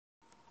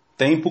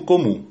Tempo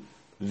comum,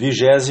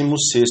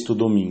 26º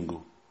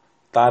domingo.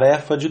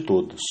 Tarefa de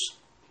todos.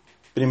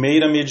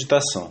 Primeira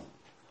meditação.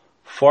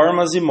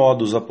 Formas e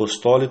modos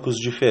apostólicos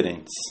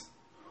diferentes.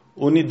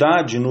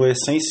 Unidade no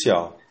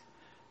essencial.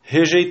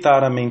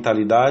 Rejeitar a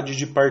mentalidade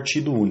de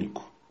partido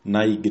único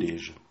na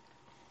Igreja.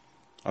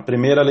 A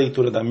primeira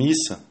leitura da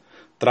missa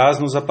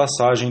traz-nos a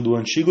passagem do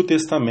Antigo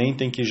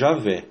Testamento em que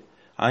Javé,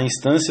 a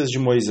instâncias de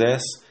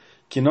Moisés,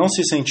 que não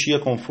se sentia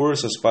com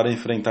forças para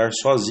enfrentar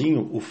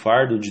sozinho o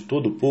fardo de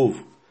todo o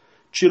povo,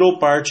 tirou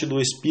parte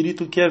do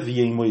espírito que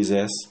havia em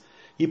Moisés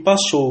e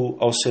passou-o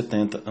aos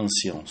 70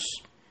 anciãos.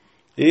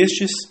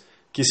 Estes,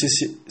 que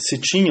se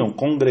tinham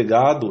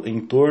congregado em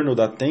torno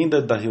da tenda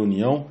da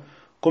reunião,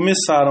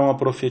 começaram a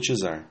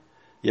profetizar.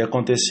 E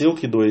aconteceu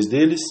que 2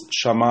 deles,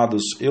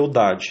 chamados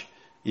Eldade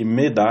e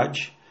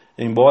Medade,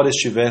 embora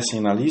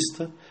estivessem na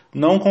lista,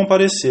 não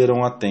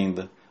compareceram à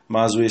tenda,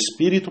 mas o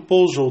Espírito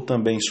pousou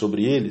também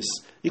sobre eles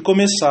e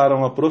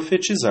começaram a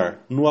profetizar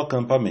no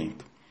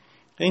acampamento.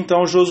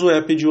 Então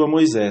Josué pediu a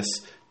Moisés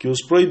que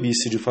os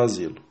proibisse de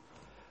fazê-lo.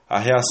 A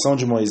reação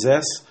de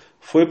Moisés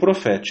foi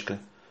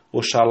profética.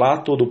 Oxalá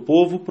todo o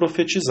povo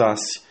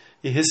profetizasse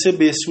e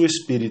recebesse o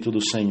Espírito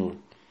do Senhor.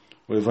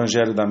 O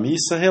Evangelho da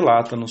Missa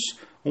relata-nos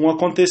um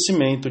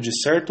acontecimento de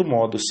certo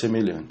modo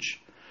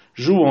semelhante.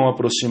 João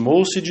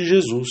aproximou-se de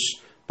Jesus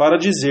para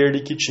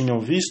dizer-lhe que tinham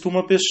visto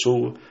uma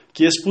pessoa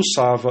que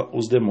expulsava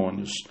os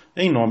demônios,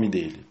 em nome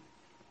dele.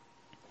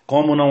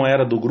 Como não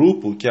era do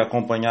grupo que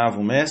acompanhava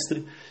o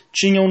mestre,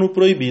 tinham-no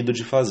proibido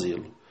de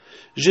fazê-lo.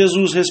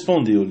 Jesus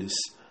respondeu-lhes: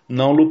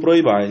 Não lhe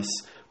proibais,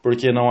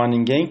 porque não há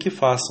ninguém que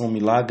faça um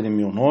milagre em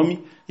meu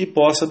nome e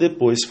possa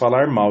depois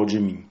falar mal de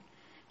mim.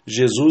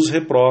 Jesus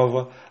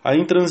reprova a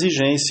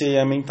intransigência e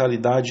a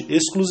mentalidade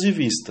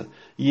exclusivista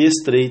e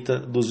estreita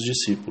dos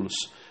discípulos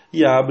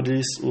e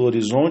abre-lhes o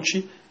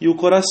horizonte e o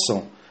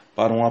coração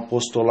para um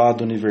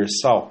apostolado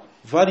universal,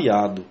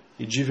 variado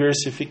e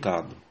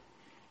diversificado.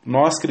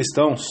 Nós,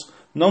 cristãos,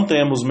 não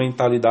temos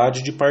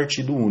mentalidade de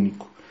partido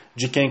único,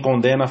 de quem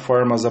condena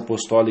formas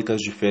apostólicas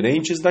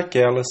diferentes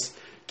daquelas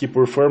que,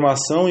 por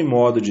formação e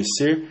modo de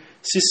ser,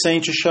 se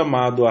sente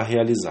chamado a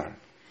realizar.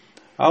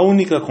 A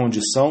única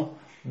condição,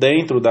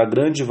 dentro da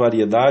grande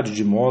variedade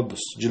de modos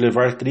de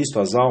levar Cristo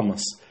às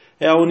almas,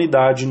 é a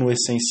unidade no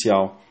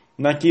essencial,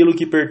 naquilo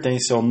que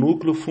pertence ao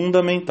núcleo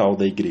fundamental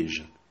da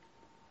Igreja.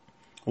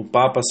 O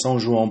Papa São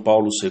João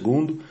Paulo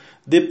II,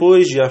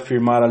 depois de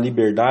afirmar a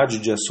liberdade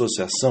de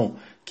associação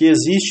que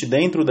existe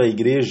dentro da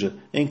Igreja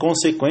em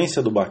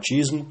consequência do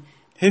batismo,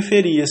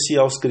 referia-se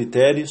aos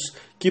critérios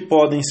que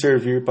podem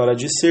servir para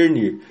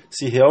discernir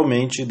se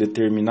realmente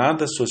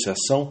determinada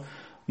associação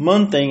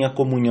mantém a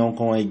comunhão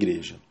com a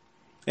Igreja.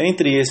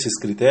 Entre esses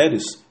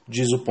critérios,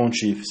 diz o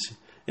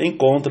Pontífice,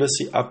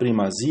 encontra-se a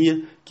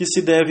primazia que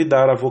se deve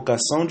dar à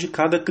vocação de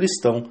cada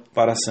cristão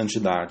para a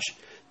santidade,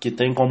 que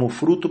tem como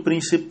fruto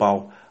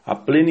principal a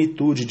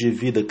plenitude de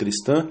vida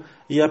cristã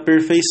e a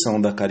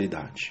perfeição da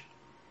caridade.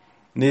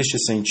 Neste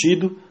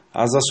sentido,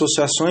 as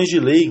associações de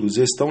leigos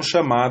estão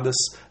chamadas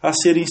a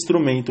ser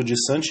instrumento de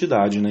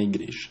santidade na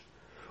Igreja.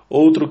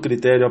 Outro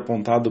critério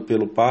apontado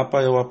pelo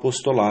Papa é o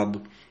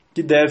apostolado,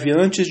 que deve,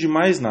 antes de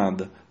mais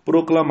nada,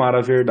 proclamar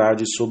a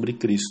verdade sobre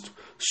Cristo,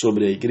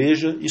 sobre a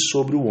Igreja e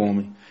sobre o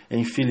homem,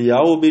 em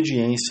filial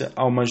obediência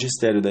ao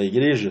magistério da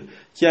Igreja,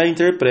 que a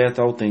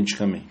interpreta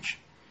autenticamente.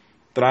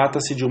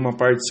 Trata-se de uma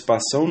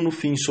participação no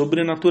fim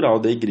sobrenatural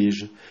da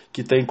Igreja,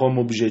 que tem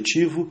como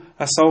objetivo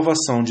a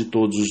salvação de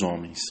todos os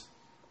homens.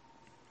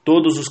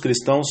 Todos os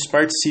cristãos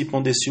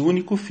participam desse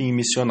único fim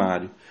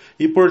missionário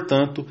e,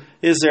 portanto,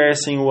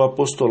 exercem o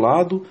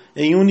apostolado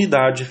em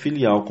unidade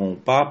filial com o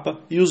Papa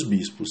e os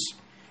bispos.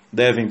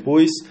 Devem,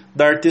 pois,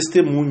 dar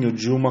testemunho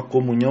de uma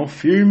comunhão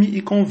firme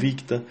e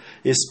convicta,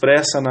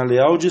 expressa na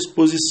leal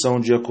disposição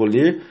de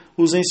acolher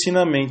os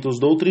ensinamentos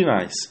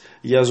doutrinais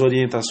e as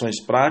orientações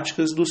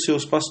práticas dos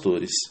seus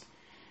pastores.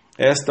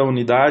 Esta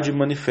unidade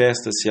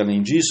manifesta-se,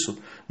 além disso,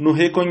 no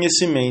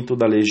reconhecimento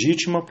da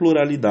legítima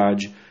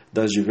pluralidade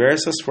das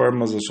diversas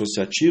formas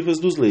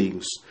associativas dos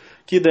leigos,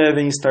 que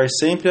devem estar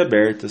sempre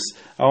abertas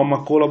a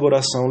uma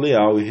colaboração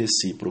leal e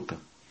recíproca.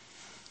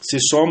 Se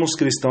somos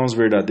cristãos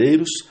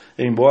verdadeiros,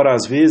 embora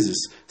às vezes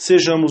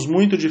sejamos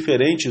muito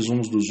diferentes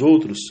uns dos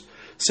outros,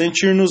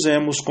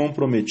 sentir-nos-emos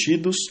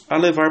comprometidos a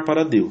levar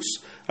para Deus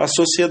a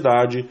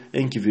sociedade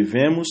em que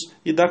vivemos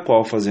e da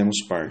qual fazemos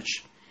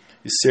parte.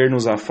 E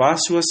ser-nos-á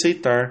fácil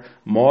aceitar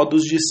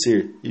modos de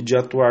ser e de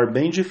atuar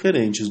bem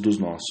diferentes dos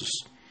nossos.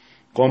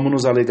 Como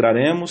nos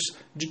alegraremos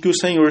de que o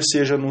Senhor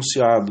seja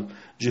anunciado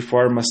de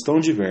formas tão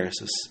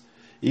diversas.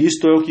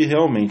 Isto é o que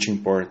realmente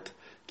importa,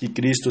 que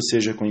Cristo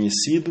seja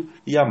conhecido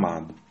e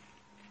amado.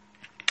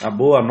 A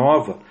boa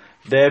nova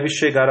deve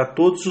chegar a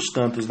todos os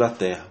cantos da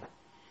terra.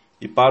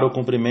 E para o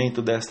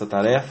cumprimento desta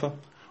tarefa,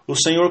 o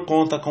Senhor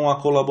conta com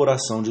a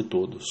colaboração de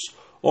todos,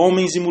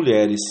 homens e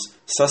mulheres,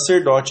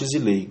 sacerdotes e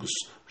leigos,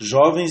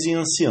 jovens e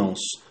anciãos,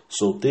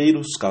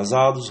 solteiros,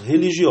 casados,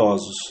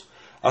 religiosos,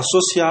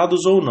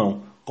 associados ou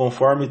não,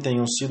 conforme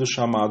tenham sido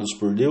chamados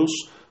por Deus,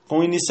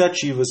 com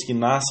iniciativas que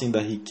nascem da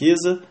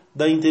riqueza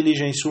da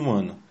inteligência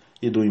humana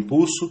e do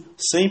impulso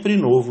sempre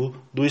novo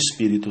do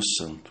Espírito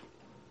Santo.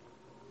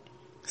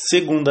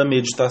 Segunda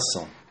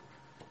meditação.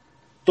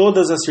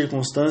 Todas as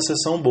circunstâncias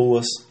são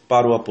boas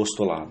para o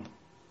apostolado.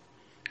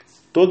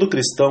 Todo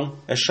cristão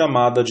é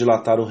chamado a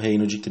dilatar o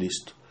reino de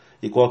Cristo,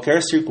 e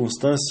qualquer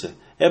circunstância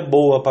é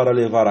boa para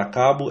levar a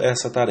cabo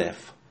essa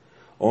tarefa.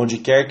 Onde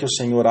quer que o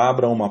Senhor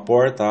abra uma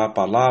porta à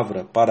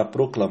palavra para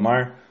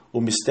proclamar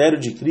o mistério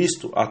de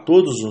Cristo a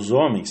todos os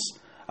homens,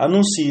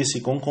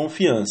 anuncie-se com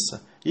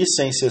confiança e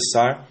sem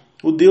cessar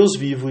o Deus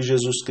vivo e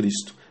Jesus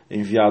Cristo,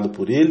 enviado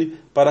por Ele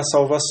para a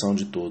salvação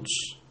de todos.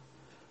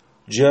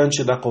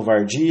 Diante da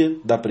covardia,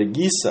 da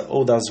preguiça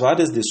ou das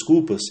várias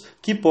desculpas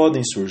que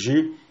podem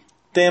surgir,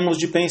 temos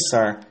de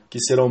pensar que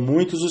serão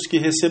muitos os que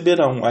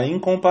receberão a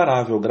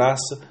incomparável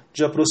graça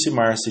de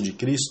aproximar-se de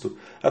Cristo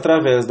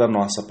através da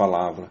nossa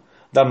palavra,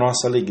 da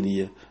nossa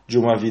alegria, de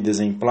uma vida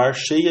exemplar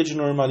cheia de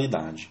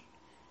normalidade.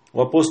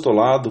 O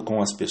apostolado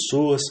com as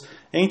pessoas,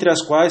 entre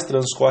as quais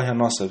transcorre a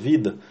nossa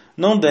vida,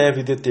 não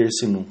deve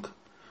deter-se nunca.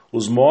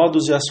 Os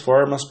modos e as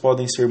formas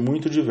podem ser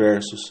muito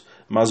diversos,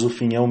 mas o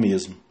fim é o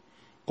mesmo.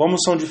 Como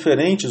são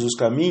diferentes os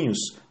caminhos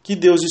que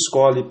Deus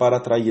escolhe para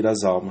atrair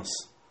as almas.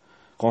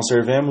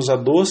 Conservemos a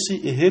doce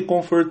e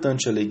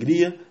reconfortante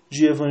alegria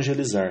de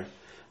evangelizar,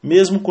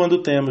 mesmo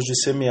quando temos de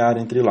semear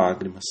entre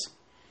lágrimas.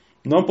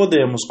 Não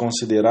podemos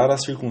considerar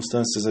as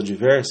circunstâncias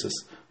adversas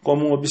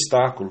como um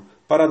obstáculo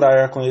para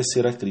dar a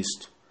conhecer a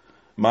Cristo,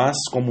 mas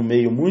como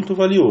meio muito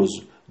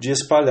valioso de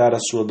espalhar a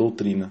sua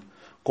doutrina,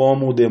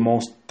 como o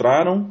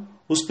demonstraram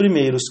os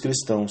primeiros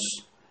cristãos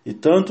e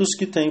tantos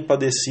que têm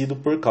padecido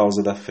por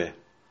causa da fé.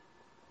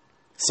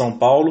 São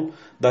Paulo,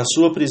 da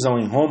sua prisão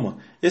em Roma,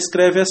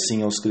 escreve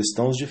assim aos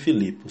cristãos de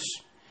Filipos: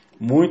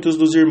 Muitos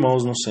dos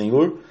irmãos no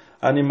Senhor,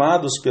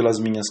 animados pelas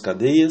minhas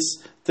cadeias,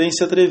 têm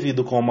se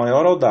atrevido com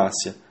maior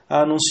audácia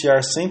a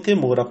anunciar sem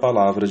temor a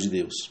palavra de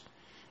Deus.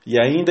 E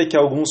ainda que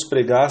alguns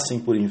pregassem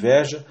por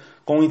inveja,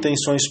 com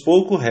intenções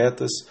pouco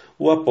retas,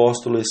 o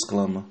apóstolo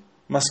exclama: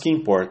 Mas que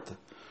importa?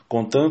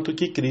 Contanto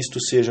que Cristo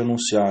seja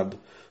anunciado,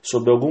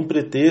 sob algum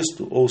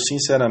pretexto ou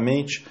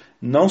sinceramente,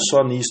 não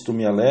só nisto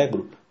me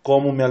alegro,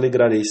 como me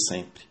alegrarei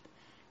sempre.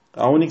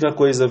 A única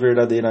coisa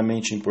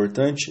verdadeiramente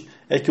importante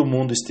é que o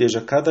mundo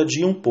esteja cada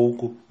dia um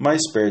pouco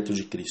mais perto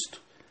de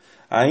Cristo.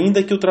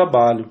 Ainda que o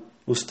trabalho,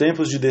 os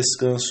tempos de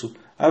descanso,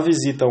 a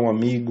visita a um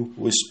amigo,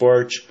 o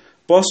esporte,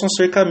 possam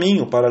ser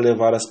caminho para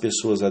levar as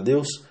pessoas a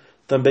Deus,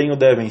 também o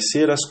devem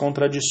ser as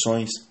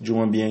contradições de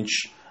um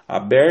ambiente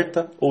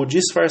aberta ou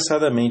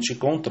disfarçadamente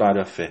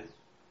contrário à fé.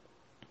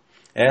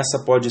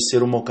 Essa pode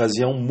ser uma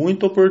ocasião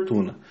muito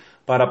oportuna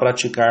para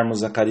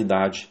praticarmos a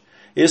caridade,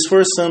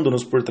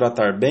 esforçando-nos por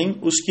tratar bem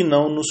os que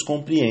não nos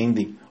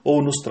compreendem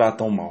ou nos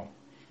tratam mal.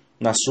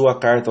 Na sua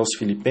carta aos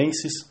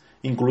Filipenses,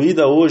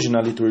 incluída hoje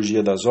na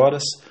liturgia das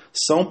horas,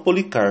 São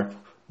Policarpo,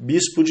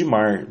 bispo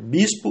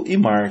e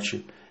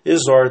mártir,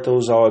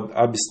 exorta-os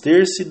a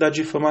abster-se da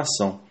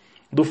difamação,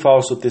 do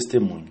falso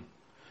testemunho,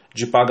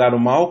 de pagar o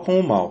mal com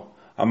o mal,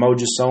 a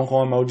maldição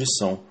com a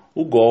maldição,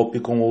 o golpe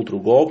com outro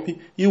golpe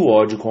e o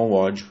ódio com o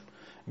ódio.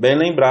 Bem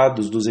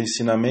lembrados dos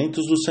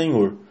ensinamentos do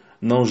Senhor: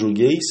 não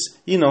julgueis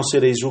e não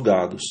sereis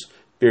julgados,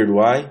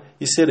 perdoai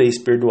e sereis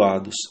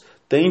perdoados,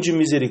 tende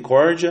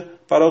misericórdia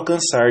para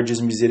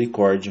alcançardes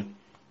misericórdia.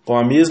 Com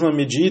a mesma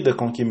medida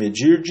com que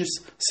medirdes,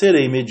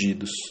 serei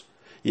medidos.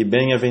 E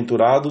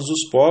bem-aventurados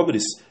os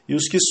pobres e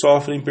os que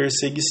sofrem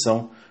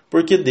perseguição,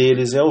 porque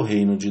deles é o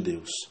reino de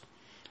Deus.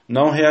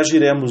 Não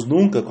reagiremos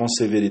nunca com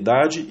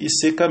severidade e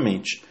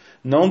secamente,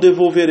 não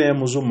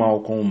devolveremos o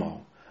mal com o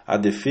mal. A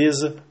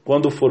defesa,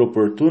 quando for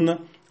oportuna,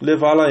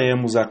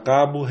 levá-la-emos a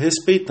cabo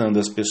respeitando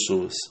as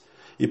pessoas,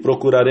 e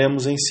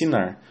procuraremos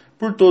ensinar,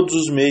 por todos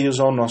os meios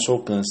ao nosso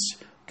alcance,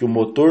 que o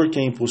motor que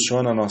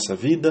impulsiona a nossa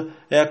vida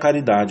é a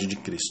caridade de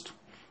Cristo.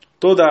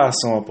 Toda a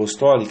ação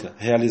apostólica,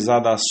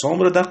 realizada à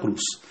sombra da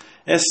cruz,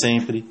 é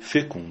sempre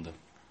fecunda.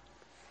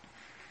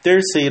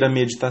 Terceira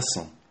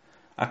meditação.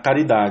 A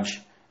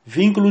caridade,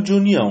 vínculo de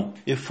união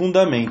e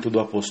fundamento do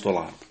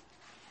apostolado.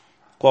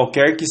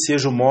 Qualquer que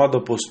seja o modo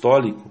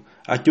apostólico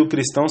a que o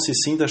cristão se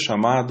sinta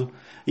chamado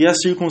e as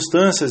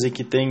circunstâncias em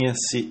que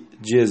tenha-se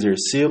de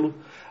exercê-lo,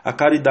 a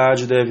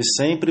caridade deve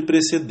sempre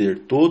preceder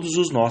todos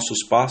os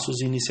nossos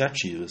passos e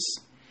iniciativas.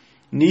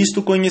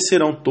 Nisto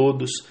conhecerão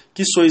todos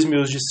que sois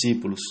meus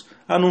discípulos,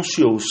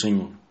 anunciou o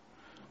Senhor.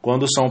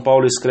 Quando São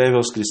Paulo escreve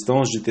aos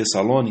cristãos de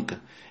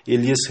Tessalônica,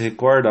 ele lhes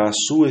recorda a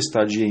sua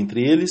estadia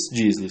entre eles,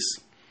 diz-lhes: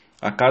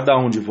 A cada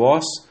um de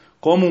vós,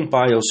 como um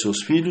pai aos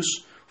seus filhos,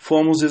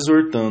 fomos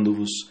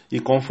exortando-vos e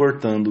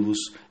confortando-vos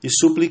e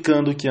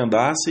suplicando que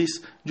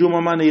andasseis de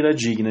uma maneira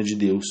digna de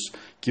Deus,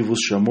 que vos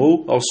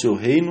chamou ao seu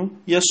reino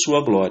e à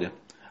sua glória.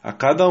 A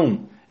cada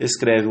um,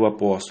 escreve o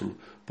apóstolo,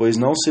 pois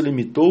não se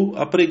limitou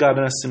a pregar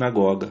na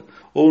sinagoga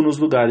ou nos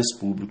lugares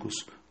públicos,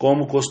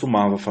 como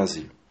costumava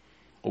fazer.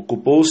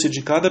 Ocupou-se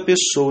de cada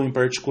pessoa em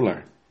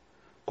particular.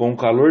 Com o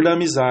calor da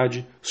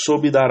amizade,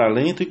 soube dar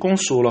alento e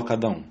consolo a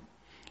cada um,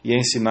 e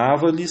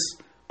ensinava-lhes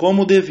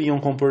como deviam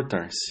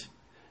comportar-se.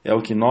 É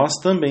o que nós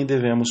também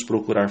devemos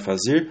procurar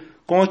fazer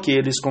com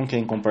aqueles com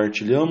quem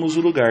compartilhamos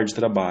o lugar de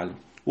trabalho,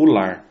 o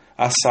lar,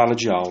 a sala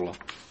de aula,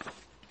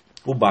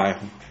 o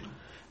bairro.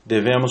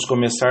 Devemos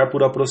começar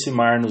por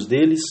aproximar-nos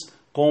deles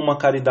com uma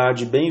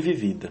caridade bem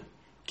vivida,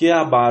 que é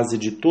a base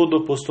de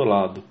todo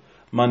apostolado,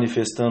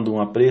 manifestando um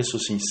apreço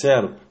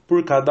sincero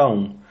por cada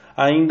um,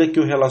 ainda que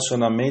o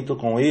relacionamento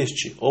com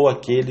este ou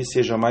aquele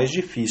seja mais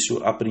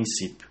difícil a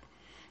princípio,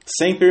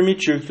 sem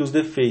permitir que os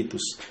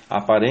defeitos,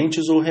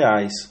 aparentes ou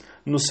reais,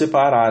 nos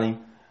separem,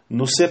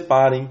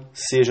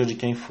 seja de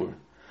quem for.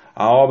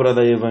 A obra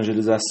da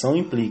evangelização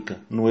implica,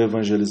 no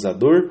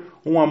evangelizador,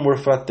 um amor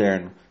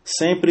fraterno,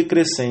 sempre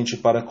crescente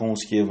para com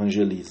os que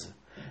evangeliza.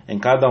 Em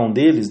cada um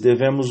deles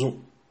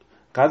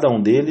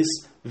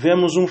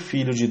vemos um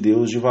Filho de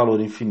Deus de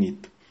valor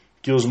infinito,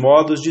 que os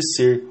modos de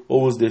ser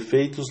ou os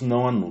defeitos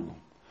não anulam.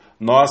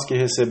 Nós que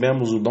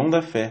recebemos o dom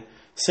da fé,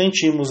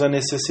 sentimos a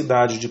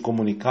necessidade de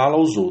comunicá-la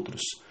aos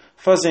outros,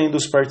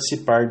 fazendo-os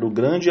participar do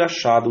grande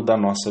achado da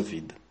nossa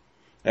vida.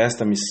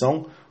 Esta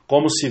missão,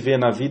 como se vê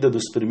na vida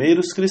dos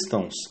primeiros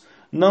cristãos,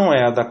 não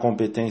é a da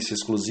competência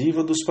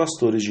exclusiva dos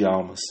pastores de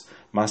almas,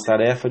 mas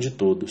tarefa de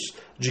todos,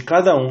 de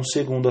cada um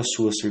segundo as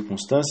suas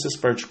circunstâncias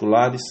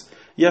particulares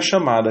e a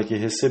chamada que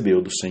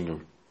recebeu do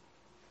Senhor.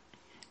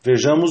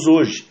 Vejamos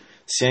hoje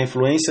se a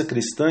influência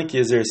cristã que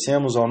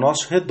exercemos ao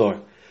nosso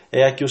redor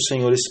é a que o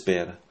Senhor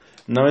espera.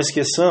 Não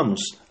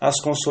esqueçamos as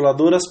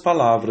consoladoras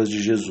palavras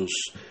de Jesus,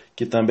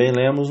 que também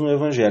lemos no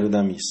Evangelho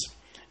da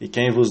Missa. E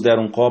quem vos der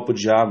um copo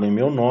de água em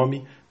meu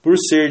nome, por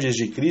serdes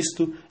de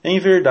Cristo, em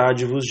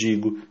verdade vos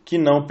digo que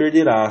não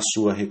perderá a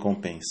sua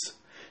recompensa.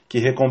 Que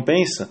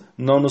recompensa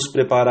não nos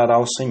preparará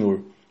o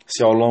Senhor,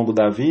 se ao longo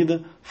da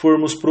vida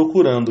formos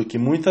procurando que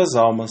muitas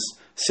almas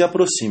se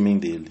aproximem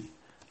dele.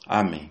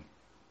 Amém.